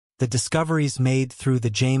The discoveries made through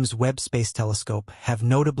the James Webb Space Telescope have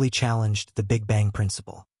notably challenged the Big Bang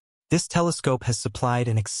principle. This telescope has supplied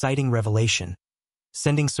an exciting revelation,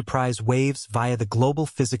 sending surprise waves via the global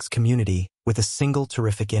physics community with a single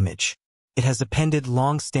terrific image. It has appended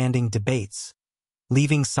long-standing debates,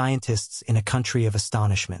 leaving scientists in a country of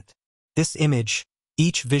astonishment. This image,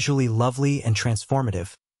 each visually lovely and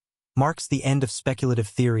transformative, marks the end of speculative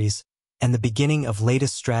theories and the beginning of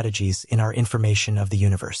latest strategies in our information of the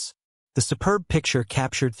universe. The superb picture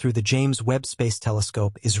captured through the James Webb Space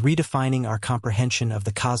Telescope is redefining our comprehension of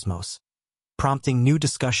the cosmos, prompting new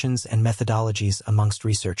discussions and methodologies amongst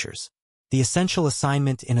researchers. The essential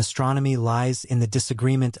assignment in astronomy lies in the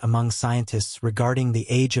disagreement among scientists regarding the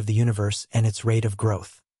age of the universe and its rate of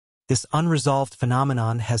growth. This unresolved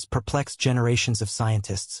phenomenon has perplexed generations of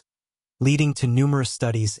scientists, leading to numerous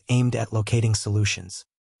studies aimed at locating solutions.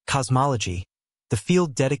 Cosmology, the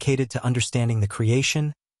field dedicated to understanding the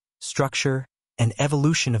creation, structure, and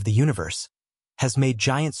evolution of the universe, has made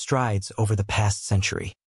giant strides over the past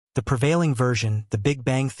century. The prevailing version, the Big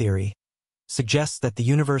Bang theory, suggests that the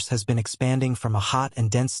universe has been expanding from a hot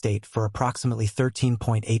and dense state for approximately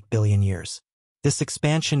 13.8 billion years. This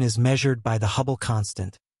expansion is measured by the Hubble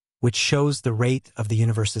constant, which shows the rate of the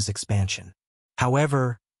universe's expansion.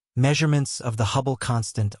 However, measurements of the Hubble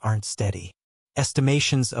constant aren't steady.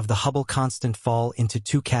 Estimations of the Hubble constant fall into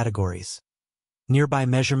two categories: nearby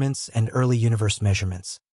measurements and early universe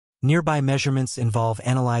measurements. Nearby measurements involve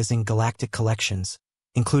analyzing galactic collections,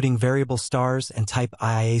 including variable stars and type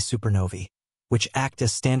Ia supernovae, which act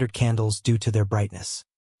as standard candles due to their brightness.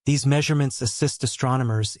 These measurements assist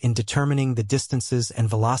astronomers in determining the distances and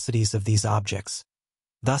velocities of these objects,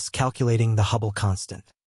 thus calculating the Hubble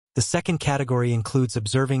constant. The second category includes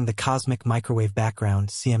observing the cosmic microwave background,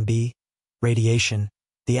 CMB, radiation,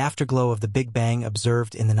 the afterglow of the Big Bang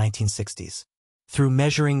observed in the 1960s. Through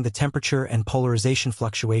measuring the temperature and polarization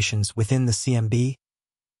fluctuations within the CMB,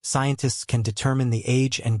 scientists can determine the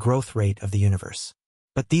age and growth rate of the universe.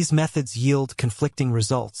 But these methods yield conflicting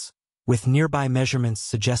results, with nearby measurements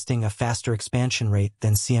suggesting a faster expansion rate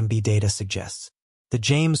than CMB data suggests. The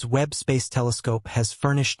James Webb Space Telescope has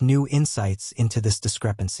furnished new insights into this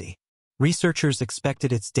discrepancy. Researchers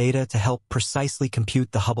expected its data to help precisely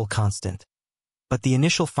compute the Hubble constant, but the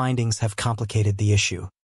initial findings have complicated the issue.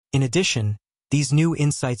 In addition, these new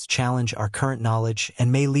insights challenge our current knowledge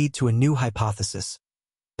and may lead to a new hypothesis,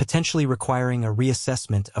 potentially requiring a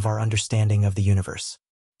reassessment of our understanding of the universe.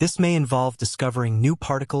 This may involve discovering new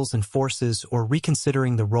particles and forces or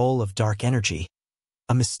reconsidering the role of dark energy,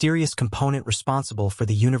 a mysterious component responsible for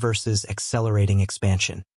the universe's accelerating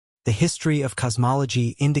expansion. The history of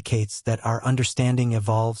cosmology indicates that our understanding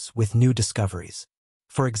evolves with new discoveries.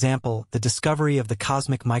 For example, the discovery of the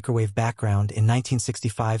cosmic microwave background in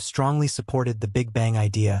 1965 strongly supported the Big Bang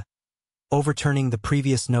idea, overturning the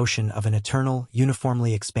previous notion of an eternal,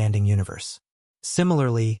 uniformly expanding universe.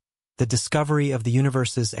 Similarly, the discovery of the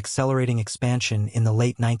universe's accelerating expansion in the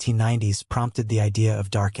late 1990s prompted the idea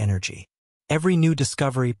of dark energy. Every new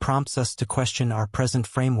discovery prompts us to question our present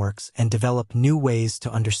frameworks and develop new ways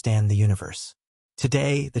to understand the universe.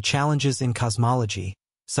 Today, the challenges in cosmology,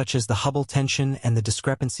 such as the Hubble tension and the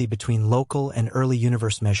discrepancy between local and early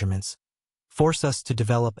universe measurements, force us to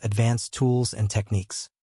develop advanced tools and techniques.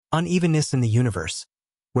 Unevenness in the universe,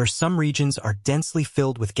 where some regions are densely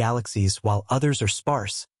filled with galaxies while others are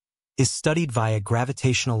sparse, is studied via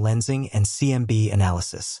gravitational lensing and CMB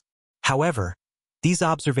analysis. However, these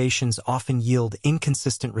observations often yield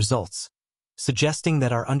inconsistent results, suggesting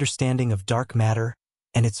that our understanding of dark matter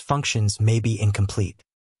and its functions may be incomplete.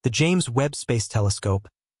 The James Webb Space Telescope,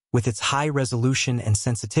 with its high resolution and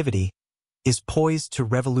sensitivity, is poised to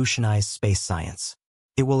revolutionize space science.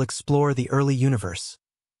 It will explore the early universe,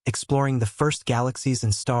 exploring the first galaxies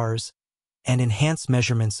and stars, and enhance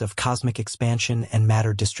measurements of cosmic expansion and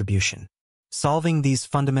matter distribution. Solving these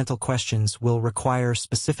fundamental questions will require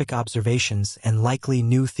specific observations and likely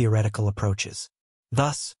new theoretical approaches.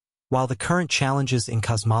 Thus, while the current challenges in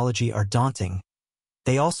cosmology are daunting,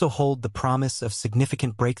 they also hold the promise of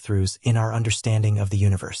significant breakthroughs in our understanding of the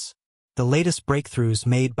universe. The latest breakthroughs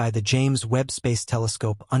made by the James Webb Space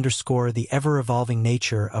Telescope underscore the ever-evolving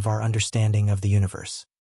nature of our understanding of the universe.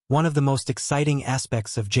 One of the most exciting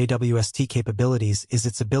aspects of JWST capabilities is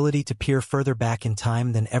its ability to peer further back in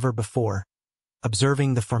time than ever before,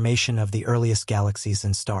 observing the formation of the earliest galaxies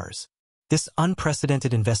and stars. This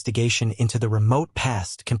unprecedented investigation into the remote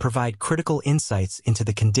past can provide critical insights into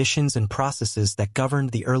the conditions and processes that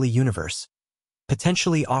governed the early universe,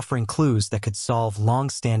 potentially offering clues that could solve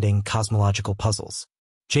long-standing cosmological puzzles.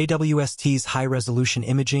 JWST's high-resolution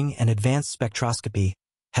imaging and advanced spectroscopy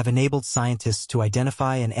have enabled scientists to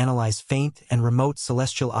identify and analyze faint and remote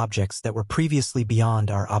celestial objects that were previously beyond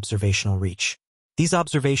our observational reach. These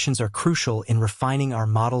observations are crucial in refining our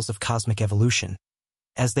models of cosmic evolution,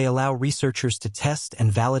 as they allow researchers to test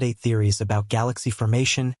and validate theories about galaxy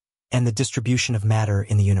formation and the distribution of matter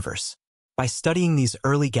in the universe. By studying these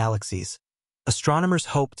early galaxies, astronomers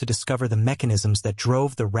hope to discover the mechanisms that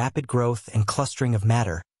drove the rapid growth and clustering of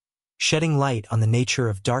matter, shedding light on the nature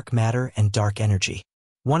of dark matter and dark energy.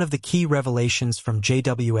 One of the key revelations from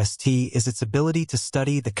JWST is its ability to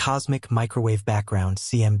study the cosmic microwave background,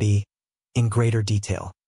 CMB, in greater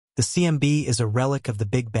detail. The CMB is a relic of the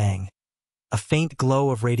Big Bang, a faint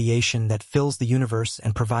glow of radiation that fills the universe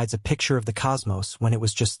and provides a picture of the cosmos when it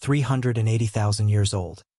was just 380,000 years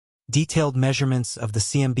old. Detailed measurements of the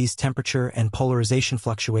CMB's temperature and polarization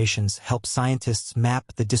fluctuations help scientists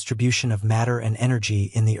map the distribution of matter and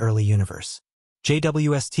energy in the early universe.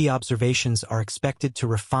 JWST observations are expected to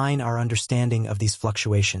refine our understanding of these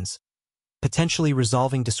fluctuations, potentially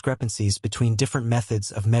resolving discrepancies between different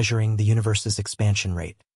methods of measuring the universe's expansion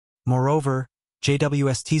rate. Moreover,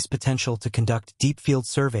 JWST's potential to conduct deep-field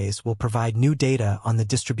surveys will provide new data on the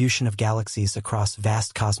distribution of galaxies across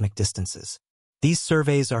vast cosmic distances. These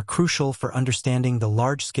surveys are crucial for understanding the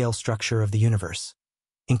large-scale structure of the universe,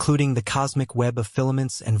 including the cosmic web of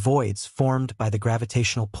filaments and voids formed by the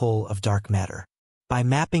gravitational pull of dark matter. By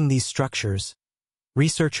mapping these structures,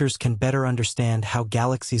 researchers can better understand how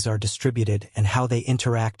galaxies are distributed and how they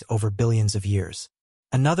interact over billions of years.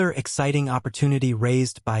 Another exciting opportunity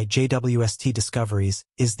raised by JWST discoveries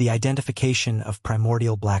is the identification of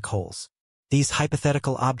primordial black holes. These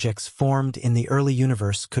hypothetical objects formed in the early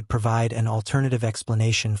universe could provide an alternative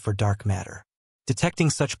explanation for dark matter. Detecting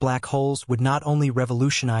such black holes would not only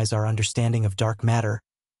revolutionize our understanding of dark matter,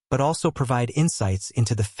 but also provide insights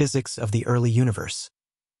into the physics of the early universe,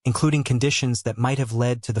 including conditions that might have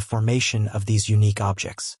led to the formation of these unique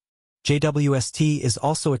objects. JWST is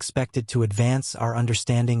also expected to advance our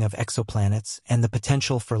understanding of exoplanets and the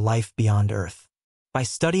potential for life beyond Earth. By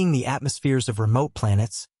studying the atmospheres of remote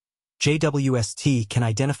planets, JWST can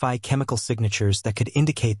identify chemical signatures that could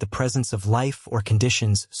indicate the presence of life or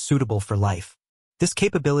conditions suitable for life. This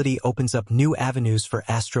capability opens up new avenues for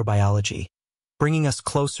astrobiology, bringing us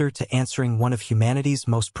closer to answering one of humanity's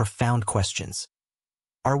most profound questions.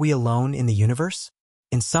 Are we alone in the universe?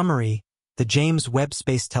 In summary, the James Webb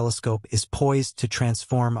Space Telescope is poised to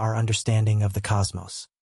transform our understanding of the cosmos.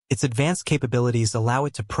 Its advanced capabilities allow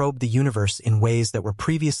it to probe the universe in ways that were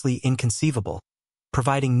previously inconceivable,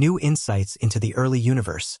 providing new insights into the early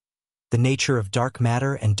universe, the nature of dark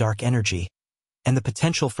matter and dark energy, and the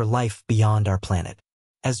potential for life beyond our planet.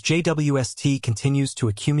 As JWST continues to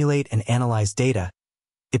accumulate and analyze data,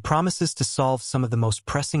 it promises to solve some of the most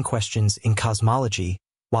pressing questions in cosmology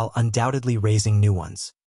while undoubtedly raising new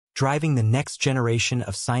ones. Driving the next generation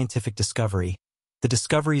of scientific discovery, the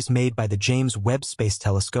discoveries made by the James Webb Space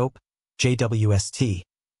Telescope, JWST,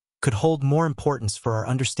 could hold more importance for our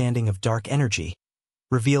understanding of dark energy,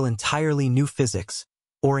 reveal entirely new physics,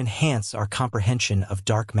 or enhance our comprehension of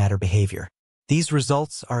dark matter behavior. These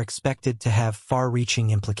results are expected to have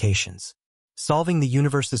far-reaching implications. Solving the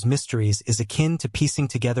universe's mysteries is akin to piecing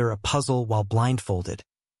together a puzzle while blindfolded,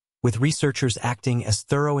 with researchers acting as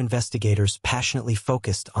thorough investigators passionately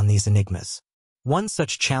focused on these enigmas. One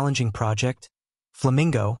such challenging project,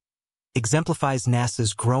 Flamingo, exemplifies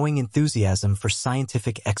NASA's growing enthusiasm for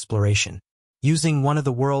scientific exploration. Using one of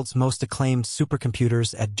the world's most acclaimed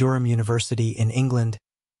supercomputers at Durham University in England,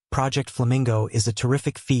 Project Flamingo is a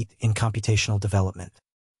terrific feat in computational development.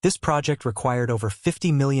 This project required over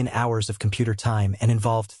 50 million hours of computer time and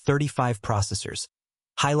involved 35 processors,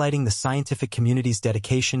 highlighting the scientific community's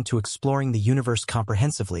dedication to exploring the universe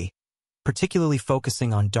comprehensively, particularly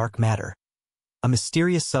focusing on dark matter, a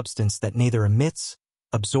mysterious substance that neither emits,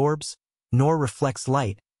 absorbs, nor reflects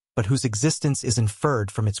light, but whose existence is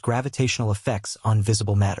inferred from its gravitational effects on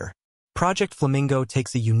visible matter. Project Flamingo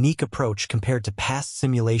takes a unique approach compared to past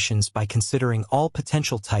simulations by considering all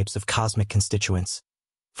potential types of cosmic constituents,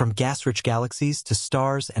 from gas-rich galaxies to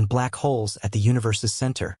stars and black holes at the universe's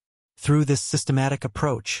center. Through this systematic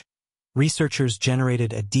approach, researchers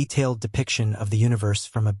generated a detailed depiction of the universe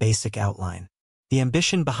from a basic outline. The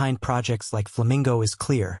ambition behind projects like Flamingo is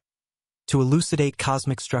clear: to elucidate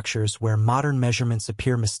cosmic structures where modern measurements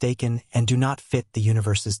appear mistaken and do not fit the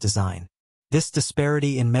universe's design. This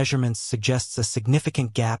disparity in measurements suggests a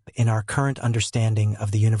significant gap in our current understanding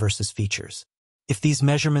of the universe's features. If these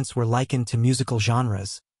measurements were likened to musical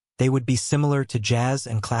genres, they would be similar to jazz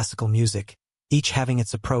and classical music, each having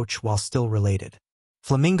its approach while still related.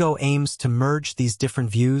 Flamingo aims to merge these different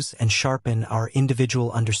views and sharpen our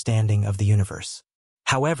individual understanding of the universe.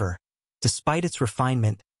 However, despite its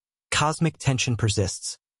refinement, cosmic tension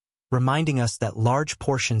persists, reminding us that large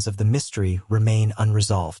portions of the mystery remain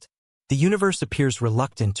unresolved. The universe appears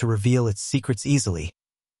reluctant to reveal its secrets easily,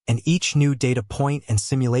 and each new data point and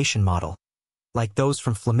simulation model, like those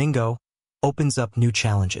from Flamingo, opens up new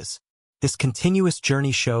challenges. This continuous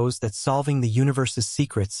journey shows that solving the universe's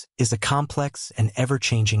secrets is a complex and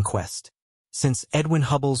ever-changing quest. Since Edwin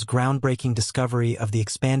Hubble's groundbreaking discovery of the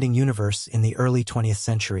expanding universe in the early 20th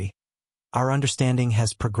century, our understanding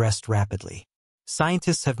has progressed rapidly.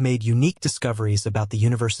 Scientists have made unique discoveries about the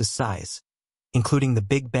universe's size, including the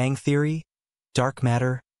Big Bang theory, dark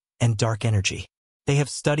matter, and dark energy. They have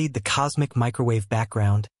studied the cosmic microwave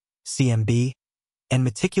background, CMB, and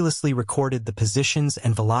meticulously recorded the positions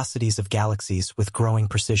and velocities of galaxies with growing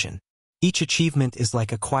precision. Each achievement is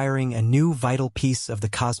like acquiring a new vital piece of the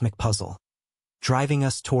cosmic puzzle, driving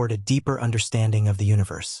us toward a deeper understanding of the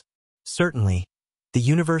universe. Certainly, the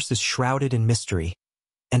universe is shrouded in mystery,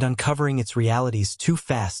 and uncovering its realities too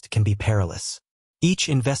fast can be perilous. Each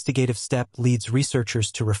investigative step leads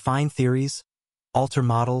researchers to refine theories, alter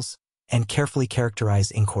models, and carefully characterize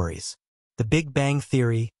inquiries. The Big Bang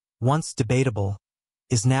theory, once debatable,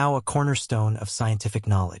 is now a cornerstone of scientific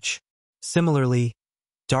knowledge. Similarly,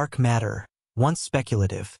 dark matter, once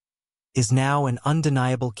speculative, is now an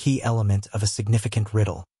undeniable key element of a significant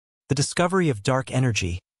riddle. The discovery of dark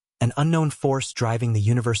energy, an unknown force driving the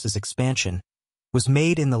universe's expansion, was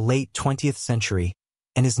made in the late 20th century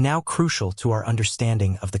and is now crucial to our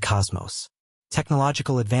understanding of the cosmos.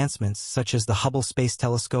 Technological advancements such as the Hubble Space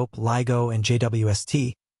Telescope, LIGO, and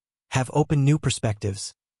JWST have opened new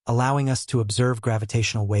perspectives, allowing us to observe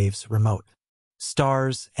gravitational waves remote,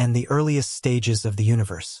 stars, and the earliest stages of the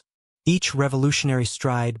universe. Each revolutionary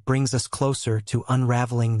stride brings us closer to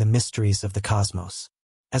unraveling the mysteries of the cosmos.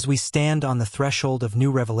 As we stand on the threshold of new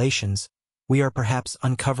revelations, we are perhaps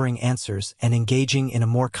uncovering answers and engaging in a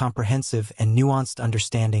more comprehensive and nuanced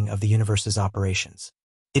understanding of the universe's operations.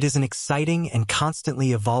 It is an exciting and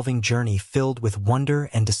constantly evolving journey filled with wonder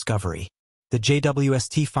and discovery. The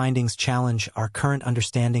JWST findings challenge our current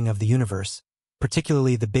understanding of the universe,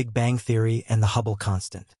 particularly the Big Bang theory and the Hubble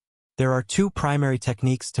constant. There are two primary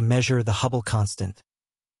techniques to measure the Hubble constant: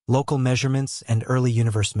 local measurements and early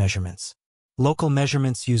universe measurements. Local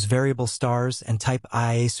measurements use variable stars and type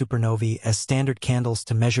Ia supernovae as standard candles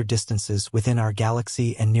to measure distances within our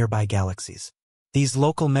galaxy and nearby galaxies. These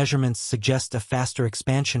local measurements suggest a faster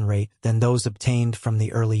expansion rate than those obtained from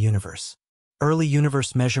the early universe. Early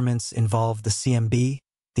universe measurements involve the CMB,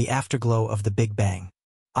 the afterglow of the Big Bang.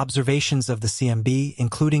 Observations of the CMB,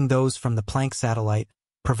 including those from the Planck satellite,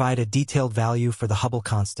 provide a detailed value for the Hubble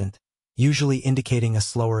constant, usually indicating a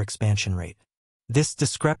slower expansion rate. This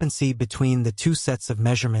discrepancy between the two sets of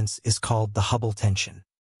measurements is called the Hubble tension.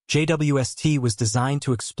 JWST was designed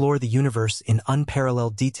to explore the universe in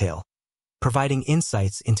unparalleled detail, providing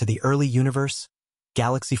insights into the early universe,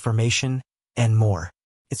 galaxy formation, and more.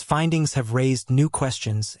 Its findings have raised new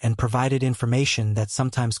questions and provided information that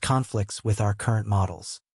sometimes conflicts with our current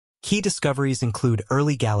models. Key discoveries include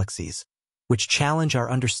early galaxies, which challenge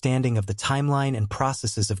our understanding of the timeline and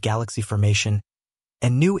processes of galaxy formation,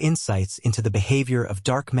 and new insights into the behavior of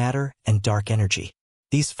dark matter and dark energy.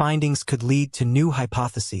 These findings could lead to new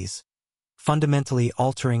hypotheses, fundamentally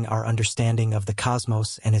altering our understanding of the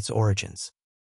cosmos and its origins.